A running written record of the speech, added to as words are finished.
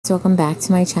welcome back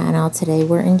to my channel. Today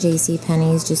we're in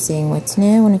JCPenney's just seeing what's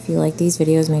new, and if you like these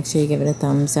videos, make sure you give it a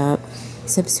thumbs up,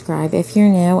 subscribe if you're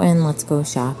new, and let's go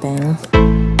shopping.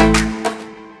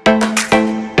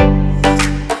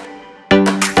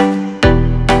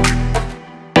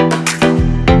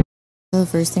 The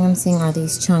first thing I'm seeing are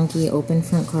these chunky open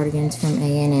front cardigans from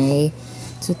A&A.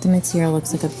 So what the material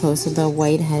looks like up close. So the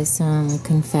white has some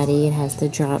confetti, it has the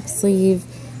drop sleeve,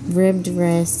 ribbed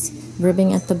wrist,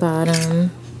 ribbing at the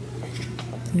bottom.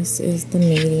 This is the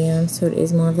medium, so it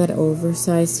is more of that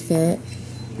oversized fit.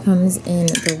 Comes in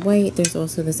the white. There's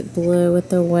also this blue with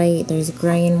the white. There's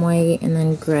gray and white, and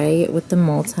then gray with the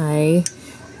multi.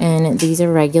 And these are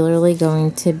regularly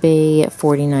going to be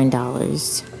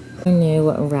 $49. A new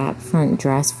wrap front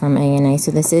dress from A&A.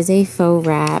 So this is a faux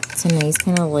wrap. It's a nice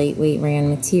kind of lightweight rayon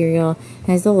material. It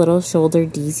has the little shoulder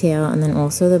detail, and then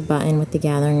also the button with the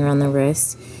gathering around the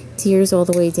wrist. Tiers all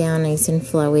the way down, nice and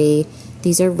flowy.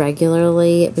 These are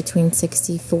regularly between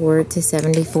 $64 to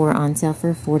 $74, on sale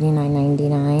for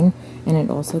 $49.99, and it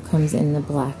also comes in the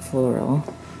black floral.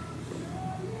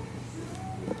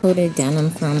 Coated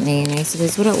denim from A&A. So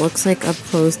this is what it looks like up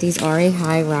close. These are a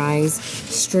high rise,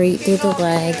 straight through the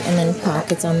leg, and then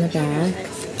pockets on the back.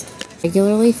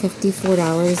 Regularly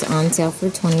 $54, on sale for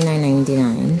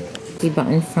 $29.99. The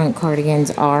button front cardigans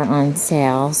are on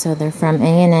sale. So they're from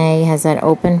A&A, has that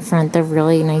open front, the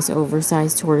really nice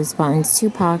oversized tortoise buttons, 2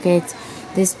 pockets,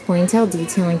 this pointel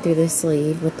detailing through the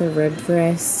sleeve with the ribbed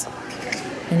wrist,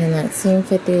 and then that seam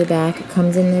fit through the back. It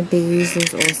comes in the beige.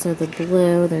 There's also the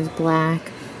blue, there's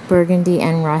black, burgundy,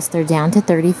 and rust. They're down to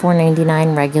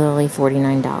 $34.99, regularly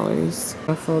 $49.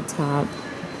 Ruffled top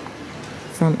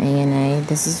from A&A.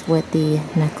 This is what the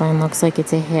neckline looks like.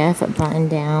 It's a half button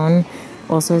down.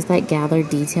 Also has that gathered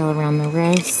detail around the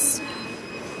wrist,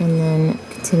 and then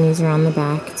continues around the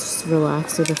back. It's just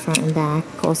relaxed through the front and back.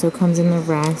 Also comes in the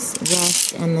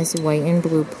rest and this white and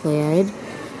blue plaid,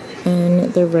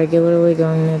 and they're regularly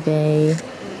going to be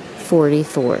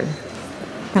 $44.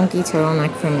 Chunky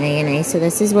turtleneck from A&A. So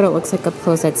this is what it looks like up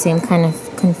close. That same kind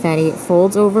of confetti. It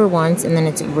folds over once, and then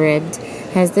it's ribbed.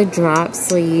 Has the drop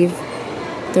sleeve.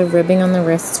 The ribbing on the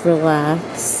wrists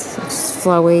relaxed. It's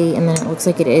flowy, and then it looks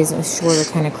like it is a shorter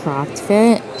kind of cropped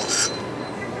fit.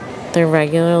 They're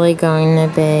regularly going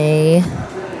to be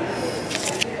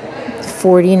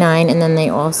 $49, and then they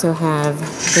also have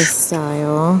this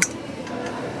style.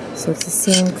 So it's the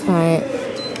same cut.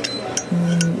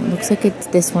 It looks like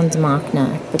this one's mock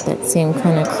neck, but that same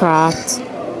kind of cropped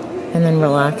and then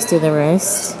relaxed through the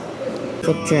wrist.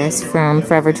 The dress from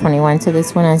Forever 21. So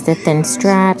this one has the thin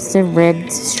straps, the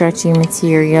ribbed stretchy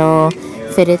material,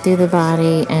 fitted through the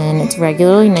body, and it's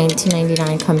regularly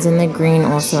 $19.99. Comes in the green,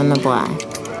 also in the black.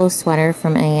 Little sweater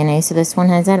from A&A. So this one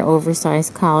has that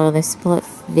oversized collar, the split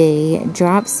V,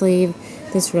 drop sleeve,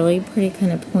 this really pretty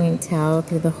kind of pointel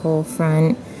through the whole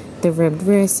front, the ribbed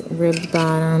wrist, ribbed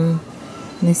bottom,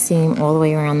 and the seam all the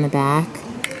way around the back.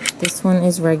 This one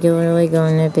is regularly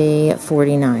going to be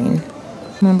 $49.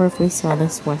 Remember if we saw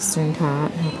this western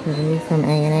top, how pretty, from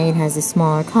A&A. It has a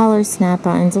smaller collar, snap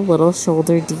buttons, a little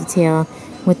shoulder detail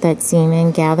with that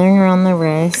seam gathering around the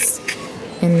wrist,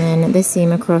 and then the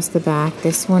seam across the back.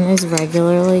 This one is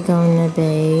regularly going to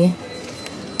be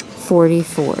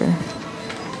 $44.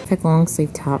 Perfect long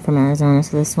sleeve top from Arizona.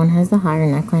 So this one has the higher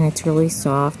neckline. It's really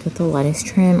soft with the lettuce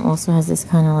trim. Also has this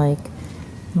kind of like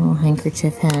little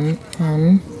handkerchief hem.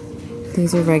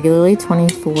 These are regularly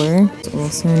 $24. It's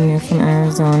also new from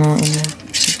Arizona in the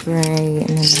gray, and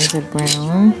then there's a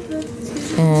brown.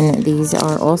 And these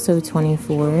are also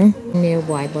 $24. New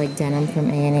wide leg denim from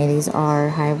A&A. These are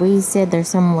high-waisted. There's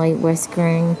some light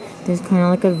whiskering. There's kind of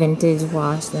like a vintage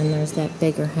wash. Then there's that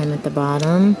bigger hem at the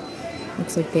bottom.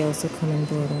 Looks like they also come in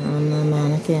border on the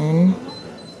mannequin.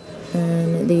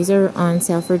 And these are on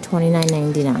sale for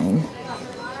 $29.99.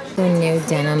 The new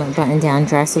denim button-down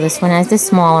dress. So this one has the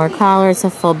smaller collar. It's a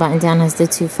full button-down. Has the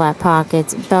 2 flat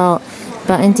pockets, belt,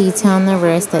 button detail on the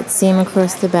wrist. That seam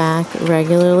across the back.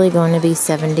 Regularly going to be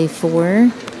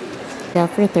 $74. Sale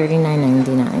for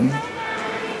 $39.99.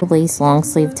 Lace long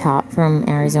sleeve top from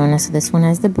Arizona. So this one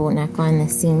has the boat neckline, the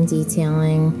seam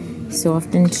detailing,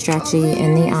 soft and stretchy,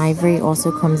 and the ivory also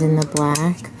comes in the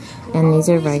black. And these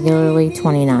are regularly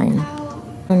 $29.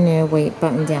 New weight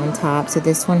button down top. So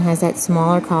this one has that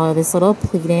smaller collar, this little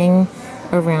pleating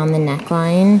around the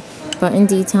neckline, button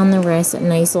detail on the wrist, a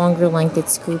nice longer length. It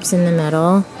scoops in the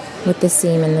middle with the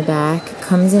seam in the back.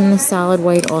 Comes in the solid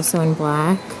white, also in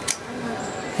black,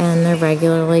 and they're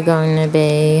regularly going to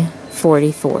be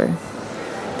 $44.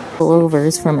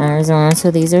 Pullovers from Arizona.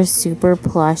 So these are super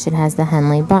plush. It has the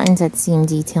Henley buttons at seam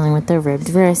detailing with the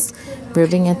ribbed wrists,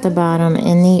 ribbing at the bottom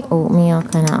in the oatmeal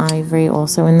kind of ivory,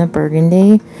 also in the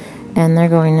burgundy, and they're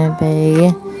going to be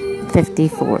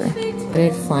 $54.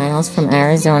 Good flannels from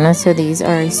Arizona. So these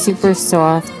are a super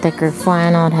soft, thicker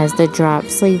flannel. It has the drop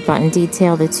sleeve button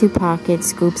detail, the 2 pockets,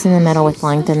 scoops in the middle with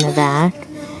length in the back,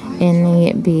 in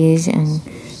the beige and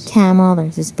camel.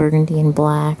 There's this burgundy and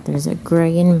black. There's a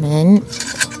gray and mint,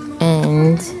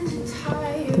 and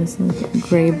there's a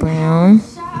gray brown.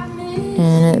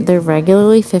 And they're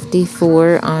regularly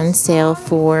 $54, on sale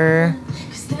for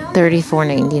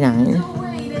 $34.99.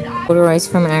 Corduroys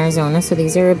from Arizona. So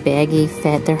these are a baggy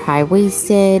fit. They're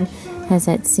high-waisted, has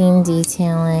that seam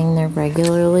detailing. They're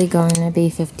regularly going to be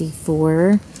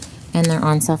 $54, and they're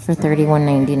on sale for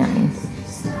 $31.99.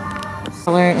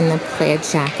 Collar in the plaid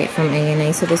jacket from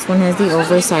A&A. So this one has the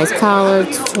oversized collar,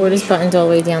 tortoise buttons all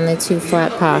the way down the 2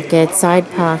 flat pockets, side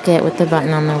pocket with the button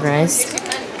on the wrist,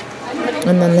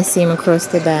 and then the seam across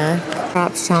the back.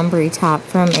 Drop chambray top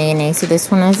from A&A. So this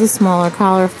one has a smaller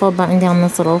collar, full button down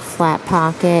this little flat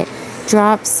pocket,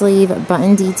 drop sleeve,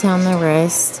 button detail on the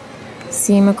wrist,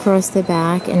 seam across the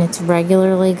back, and it's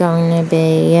regularly going to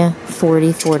be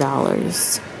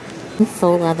 $44.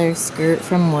 Full leather skirt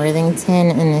from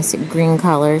Worthington in this green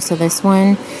color. So this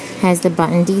one has the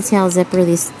button detail, zipper,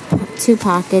 these 2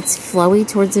 pockets, flowy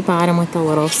towards the bottom with a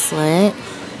little slit,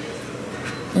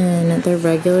 and they're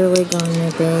regularly going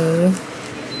to be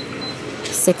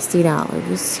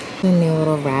 $60. A new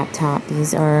little wrap top.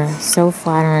 These are so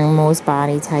flattering. Most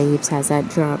body types. Has that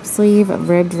drop sleeve,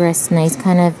 ribbed wrist, nice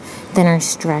kind of thinner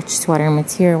stretch sweater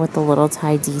material with a little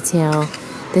tie detail.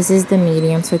 This is the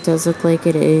medium, so it does look like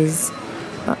it is,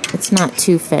 it's not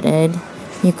too fitted.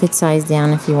 You could size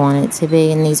down if you want it to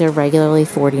be, and these are regularly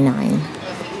 $49.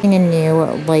 A new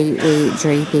lightweight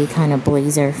drapey kind of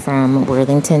blazer from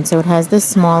Worthington. So it has the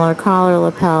smaller collar,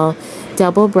 lapel,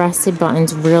 double-breasted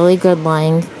buttons, really good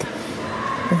length.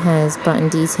 It has button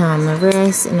detail on the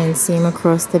wrist, and then seam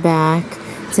across the back.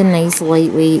 It's a nice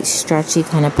lightweight, stretchy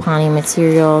kind of ponny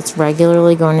material. It's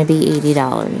regularly going to be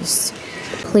 $80.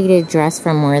 Pleated dress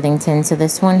from Worthington. So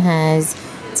this one has,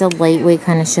 it's a lightweight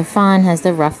kind of chiffon, has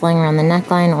the ruffling around the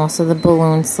neckline, also the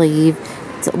balloon sleeve.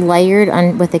 It's layered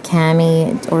with a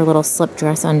cami or a little slip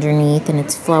dress underneath, and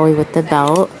it's flowy with the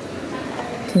belt.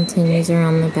 Continues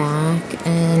around the back,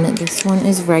 and this one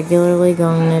is regularly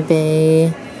going to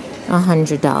be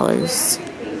 $100.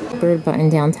 Bird button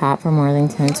down top from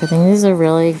Worthington. So I think this is a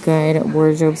really good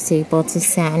wardrobe staple. It's a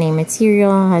satiny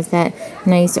material, has that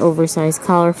nice oversized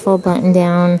collar, full button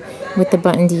down with the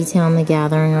button detail and the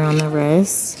gathering around the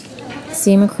wrist.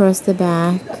 Seam across the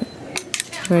back,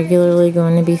 regularly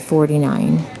going to be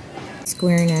 $49.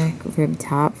 Square neck rib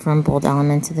top from Bold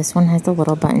Elements. So this one has the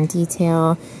little button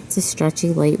detail. It's a stretchy,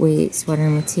 lightweight sweater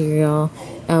material.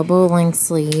 Elbow length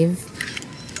sleeve.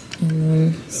 And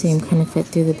then same kind of fit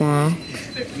through the back.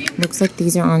 Looks like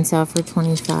these are on sale for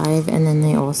 $25, and then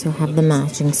they also have the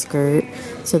matching skirt.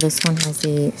 So this one has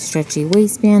the stretchy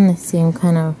waistband, the same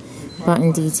kind of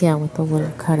button detail with the little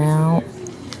cutout.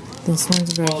 This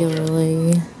one's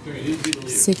regularly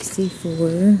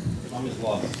 $64.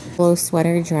 Low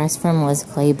sweater dress from Liz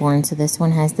Claiborne. So this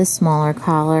one has the smaller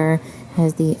collar,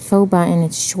 has the faux button,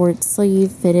 it's short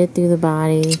sleeve, fitted through the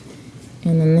body,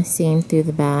 and then the seam through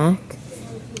the back.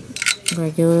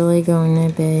 Regularly going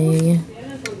to be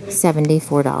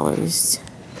 $74.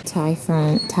 Tie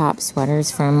front top sweaters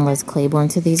from Liz Claiborne.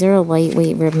 So these are a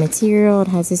lightweight rib material. It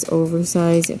has this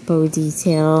oversized bow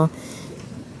detail,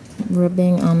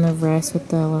 ribbing on the wrist with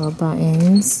the little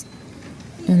buttons,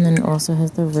 and then it also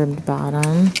has the ribbed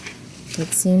bottom.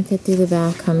 That seam fit through the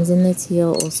back, comes in the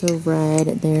teal, also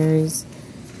red. There's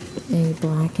a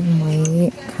black and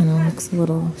white, kind of looks a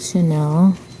little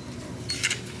Chanel.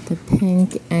 The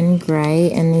pink and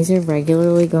gray, and these are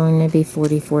regularly going to be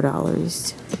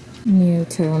 $44. New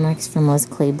turtlenecks from Liz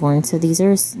Claiborne. So these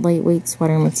are lightweight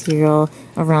sweater material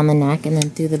around the neck, and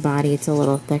then through the body it's a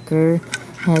little thicker.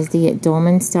 Has the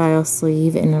dolman style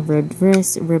sleeve and a ribbed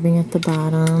wrist, ribbing at the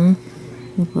bottom.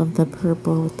 I love the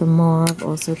purple with the mauve.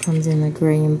 Also comes in the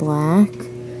gray and black.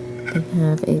 They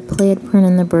have a plaid print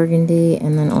in the burgundy,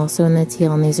 and then also in the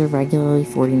teal, and these are regularly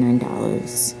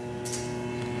 $49.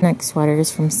 Neck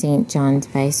sweaters from St. John's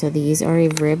Bay. So these are a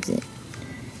ribbed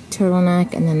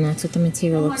turtleneck, and then that's what the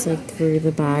material looks like through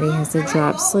the body. Has the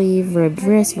drop sleeve, ribbed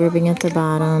wrist, ribbing at the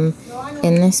bottom.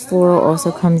 In this floral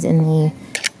also comes in the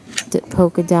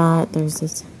polka dot. There's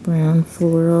this brown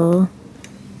floral,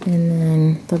 and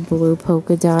then the blue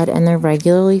polka dot, and they're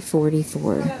regularly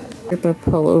 $44. Group of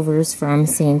pullovers from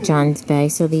St. John's Bay.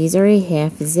 So these are a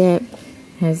half zip,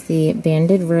 Has the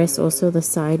banded wrist, also the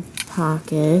side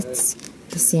pockets,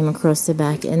 the same across the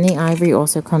back. And the ivory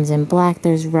also comes in black.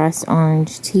 There's rust,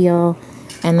 orange, teal,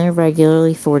 and they're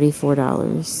regularly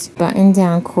 $44. Button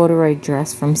down corduroy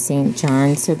dress from St.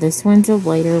 John. So this one's a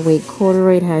lighter weight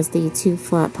corduroy. It has the 2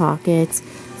 flat pockets,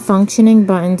 functioning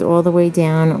buttons all the way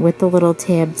down with the little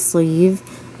tabbed sleeve.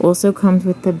 Also comes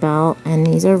with the belt, and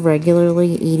these are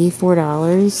regularly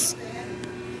 $84.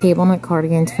 Cable knit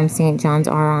cardigans from St. John's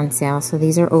are on sale. So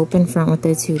these are open front with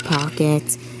their 2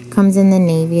 pockets. Comes in the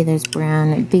navy. There's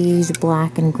brown, beige,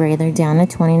 black, and gray. They're down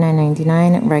to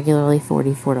 $29.99, regularly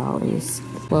 $44.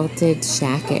 Quilted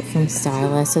shacket from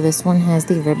Styla. So this one has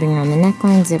the ribbing around the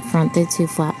neckline, zip front, the 2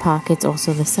 flat pockets,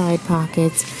 also the side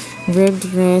pockets, ribbed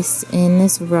wrists in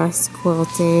this rust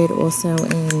quilted, also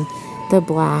in the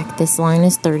black. This line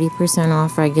is 30%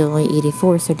 off, regularly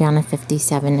 $84, so down to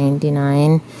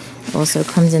 $57.99. Also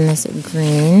comes in this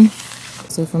green.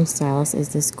 So from Stylus is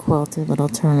this quilted little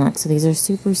turtleneck. So these are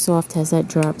super soft, has that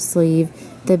drop sleeve,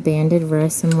 the banded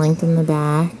wrist and length in the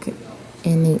back.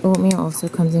 And the oatmeal also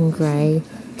comes in gray.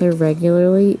 They're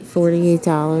regularly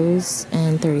 $48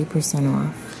 and 30%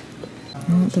 off. I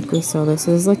don't think we saw this.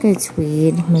 This is like a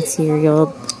tweed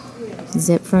material.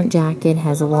 Zip front jacket,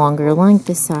 has a longer length,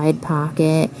 the side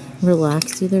pocket,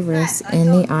 relaxed through the wrist, and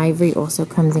the ivory also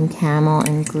comes in camel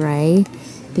and gray.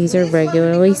 These are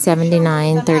regularly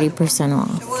 $79, 30%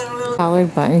 off.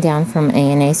 Collared button down from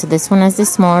A&A. So this one has the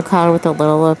smaller collar with a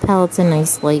little lapel. It's a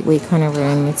nice lightweight kind of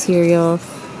wearing material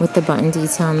with the button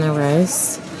detail on the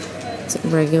wrist. It's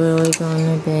regularly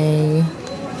going to be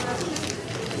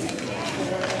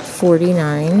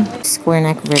 $49. Square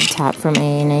neck rib top from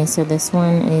A&A. So this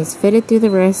one is fitted through the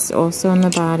wrist, also on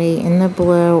the body in the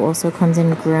blue, also comes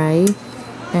in gray,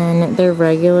 and they're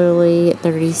regularly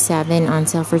 $37, on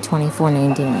sale for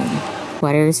 $24.99.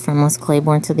 Sweaters from West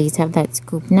Claiborne. So these have that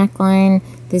scoop neckline,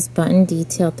 this button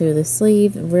detail through the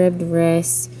sleeve, ribbed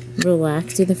wrist,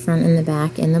 relaxed through the front and the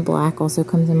back, and the black also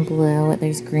comes in blue.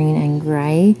 There's green and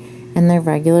gray, and they're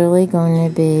regularly going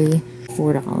to be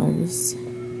 $4.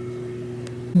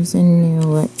 There's a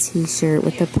new t-shirt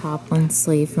with the poplin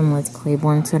sleeve from West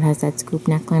Claiborne. So it has that scoop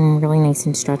neckline, really nice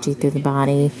and stretchy through the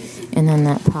body. And then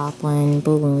that poplin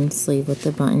balloon sleeve with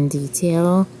the button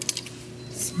detail.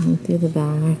 Same through the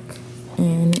back.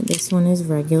 And this one is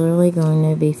regularly going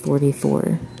to be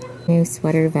 $44. New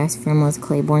sweater vest from West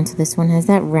Claiborne. So this one has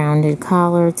that rounded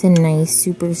collar. It's a nice,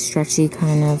 super stretchy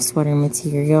kind of sweater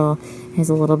material. It has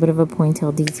a little bit of a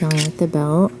pointel detailing with the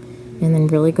belt. And then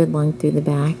really good length through the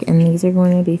back. And these are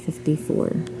going to be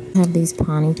 $54. I have these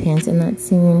Pawnee pants in that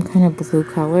same kind of blue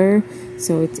color.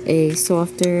 So it's a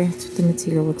softer, that's what the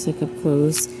material looks like up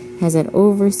close. Has that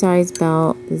oversized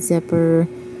belt, the zipper.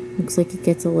 Looks like it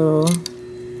gets a little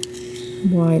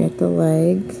wide at the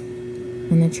leg.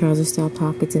 And the trouser style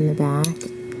pockets in the back.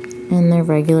 And they're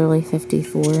regularly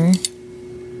 $54.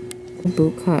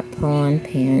 Boot cut pull-on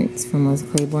pants from West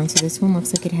Claiborne. So this one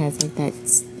looks like it has like that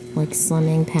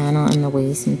slimming panel in the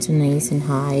waist, and it's nice and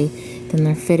high. Then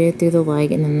they're fitted through the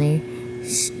leg, and then they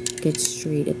get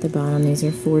straight at the bottom. These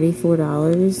are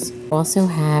 $44. Also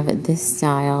have this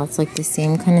style. It's like the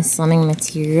same kind of slimming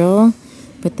material,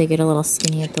 but they get a little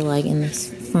skinny at the leg in this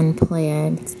fun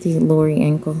plaid. It's the Lori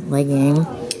ankle legging.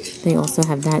 They also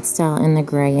have that style in the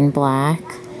gray and black,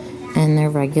 and they're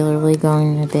regularly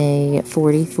going to be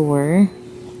 $44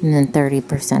 and then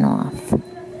 30% off.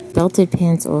 Belted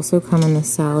pants also come in the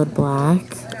solid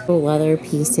black. Leather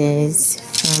pieces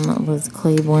from West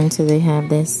Claiborne. So they have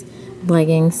this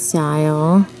legging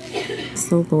style. It's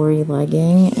the Lori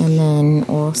legging. And then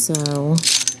also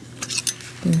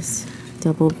this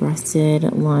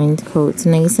double-breasted lined coat. It's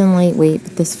nice and lightweight,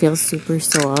 but this feels super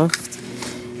soft.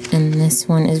 And this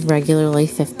one is regularly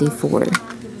 $54.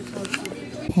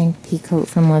 Pink peacoat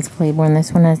from West Claiborne.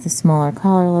 This one has the smaller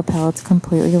collar lapel. It's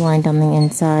completely lined on the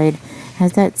inside.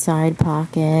 Has that side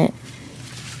pocket.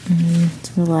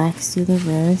 It's relaxed through the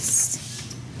wrist.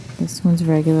 This one's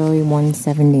regularly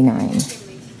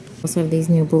 $179. Also have these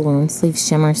new balloon sleeve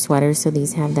shimmer sweaters. So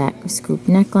these have that scoop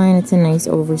neckline. It's a nice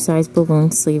oversized balloon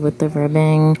sleeve with the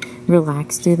ribbing.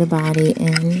 Relaxed through the body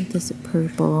in this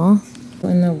purple.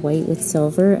 And the white with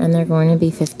silver, and they're going to be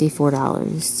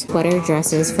 $54. Sweater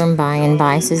dresses from Buy and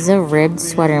Buy. So this is a ribbed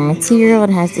sweater material.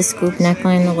 It has the scoop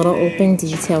neckline, the little open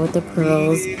detail with the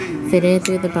pearls fitted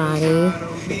through the body.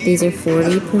 These are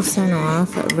 40%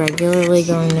 off. Regularly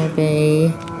going to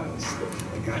be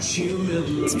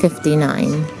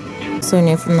 $59. So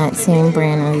new from that same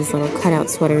brand are these little cutout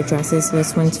sweater dresses. So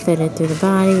this one's fitted through the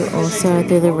body, also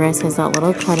through the wrist. Has that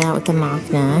little cutout with the mock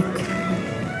neck.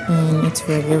 And it's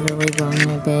regularly going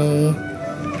to be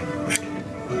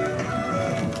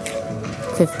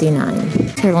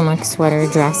 $59. Turtleneck sweater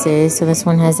dresses. So this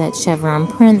one has that chevron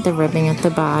print, the ribbing at the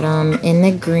bottom, in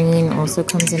the green, also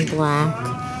comes in black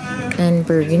and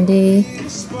burgundy,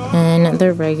 and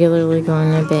they're regularly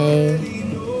going to be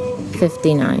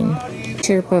 $59.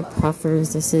 Sherpa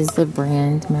puffers. This is the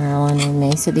brand Marilyn and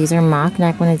Me. So these are mock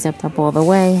neck when it's zipped up all the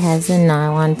way. Has a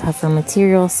nylon puffer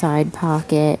material, side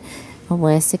pocket,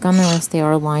 elastic on the wrist. They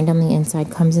are lined on the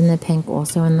inside. Comes in the pink,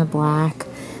 also in the black.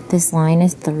 This line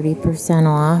is 30%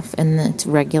 off, and it's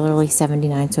regularly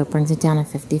 $79, so it brings it down to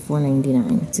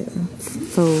 $54.99.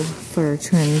 Faux fur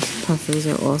trimmed puffers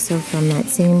are also from that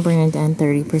same brand and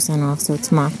 30% off, so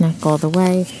it's mock neck all the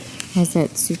way. Has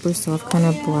that super soft kind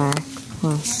of black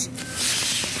plush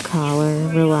collar,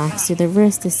 relaxed to the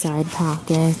wrist, the side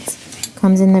pocket.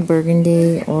 Comes in the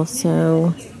burgundy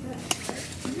also.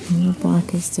 And the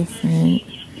black is different.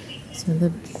 So the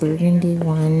burgundy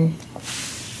one.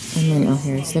 And then, oh,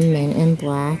 here's the mint in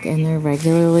black. And they're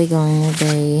regularly going to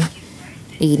be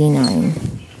 $89.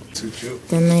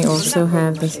 Then they also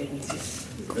have this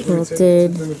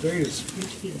quilted.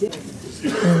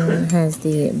 And it has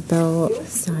the belt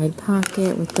side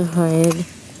pocket with the hood.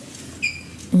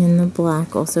 And the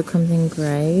black also comes in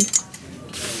gray.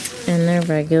 And they're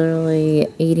regularly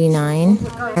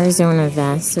 $89. Arizona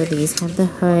vest. So these have the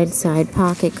hood, side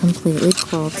pocket, completely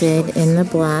quilted in the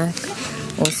black.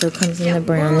 Also comes in the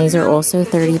brown. These are also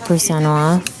 30%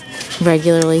 off.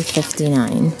 Regularly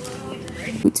 $59.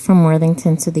 Boots from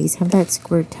Worthington. So these have that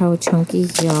squirt toe, chunky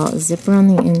heel, zipper on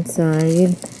the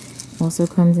inside. Also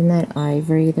comes in that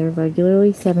ivory. They're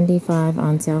regularly $75,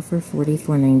 on sale for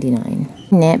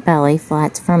 $44.99. Knit belly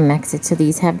flats from Mexit. So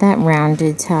these have that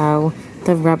rounded toe.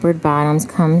 The rubbered bottoms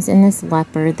comes in this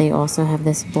leopard. They also have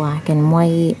this black and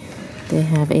white. They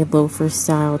have a loafer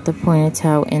style with the pointed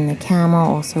toe in the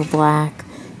camel, also black.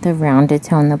 The rounded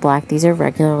toe in the black. These are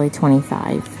regularly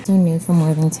 $25. So new from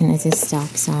Worthington is a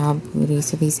stock style booty.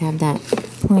 So these have that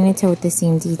pointed toe with the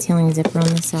seam detailing, zipper on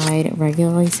the side,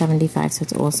 regularly $75. So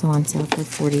it's also on sale for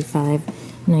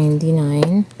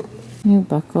 $45.99. New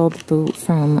buckled boot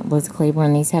from Liz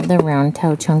Claiborne. These have the round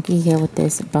toe, chunky heel with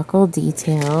this buckle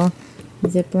detail,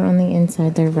 zipper on the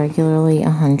inside. They're regularly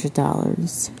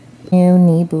 $100. New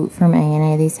knee boot from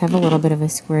A&A. These have a little bit of a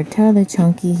square toe, the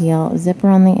chunky heel, zipper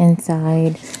on the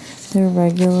inside. They're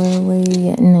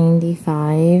regularly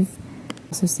 $95.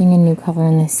 Also seeing a new color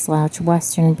in this slouch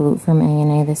western boot from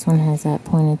A&A. This one has that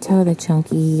pointed toe, the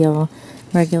chunky heel,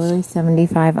 regularly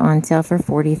 $75, on sale for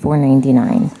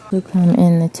 $44.99. Blue come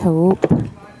in the taupe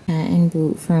and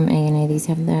boot from A&A. These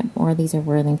have that, or these are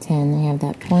Worthington. They have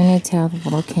that pointed toe, the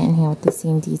little kitten heel with the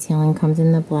seam detailing, comes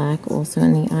in the black, also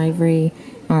in the ivory,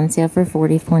 on sale for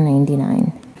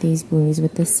 $44.99. These booties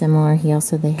with the similar heel,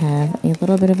 so they have a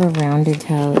little bit of a rounded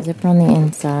toe, zipper on the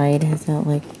inside, has that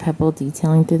like pebble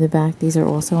detailing through the back. These are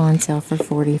also on sale for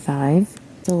 $45.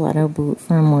 Stiletto boot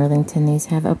from Worthington. These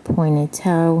have a pointed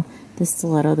toe, the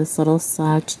stiletto, this little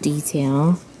slouch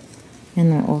detail,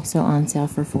 and they're also on sale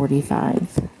for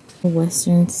 $45.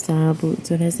 Western style boot.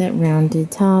 So it has that rounded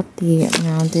top, the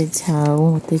rounded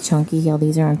toe with the chunky heel.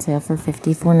 These are on sale for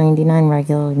 $54.99,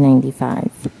 regularly $95.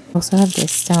 Also have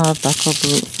this style of buckle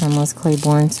boot from Liz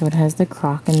Claiborne. So it has the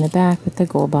croc in the back with the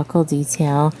gold buckle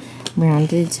detail,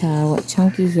 rounded toe,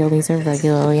 chunky heel. These are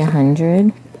regularly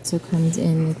 $100. So comes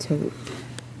in the taupe.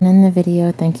 And in the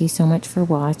video, thank you so much for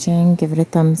watching. Give it a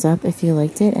thumbs up if you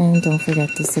liked it, and don't forget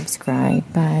to subscribe.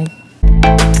 Bye.